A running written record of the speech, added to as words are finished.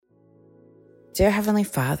Dear Heavenly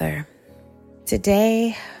Father,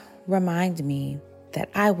 today remind me that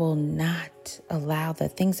I will not allow the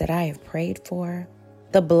things that I have prayed for,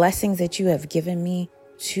 the blessings that you have given me,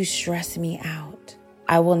 to stress me out.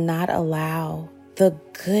 I will not allow the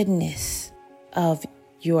goodness of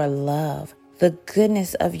your love, the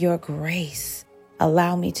goodness of your grace,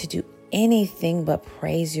 allow me to do anything but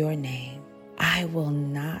praise your name. I will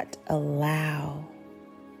not allow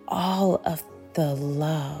all of the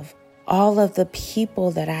love, all of the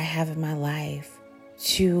people that I have in my life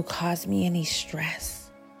to cause me any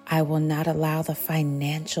stress. I will not allow the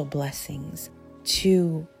financial blessings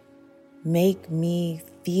to make me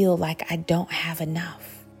feel like I don't have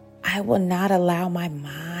enough. I will not allow my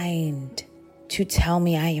mind to tell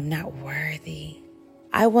me I am not worthy.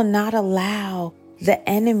 I will not allow the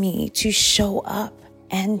enemy to show up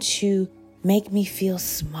and to make me feel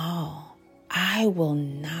small. I will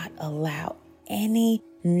not allow any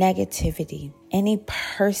negativity, any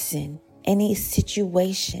person, any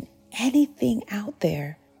situation, anything out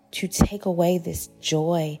there to take away this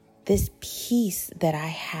joy, this peace that I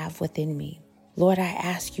have within me. Lord, I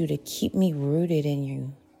ask you to keep me rooted in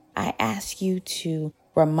you. I ask you to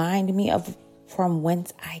remind me of from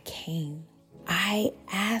whence I came. I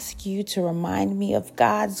ask you to remind me of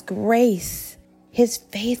God's grace, his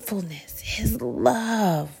faithfulness, his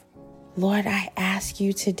love. Lord, I ask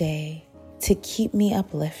you today to keep me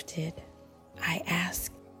uplifted. I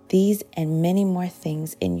ask these and many more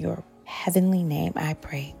things in your heavenly name, I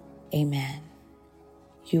pray. Amen.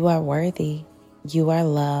 You are worthy. You are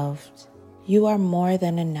loved. You are more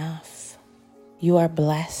than enough. You are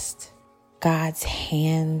blessed. God's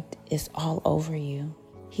hand is all over you.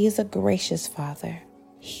 He is a gracious Father.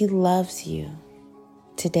 He loves you.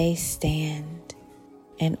 Today stand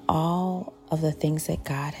in all of the things that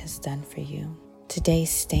God has done for you. Today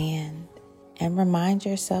stand and remind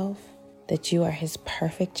yourself that you are his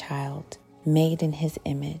perfect child, made in his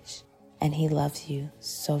image, and he loves you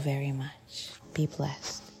so very much. Be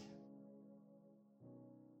blessed.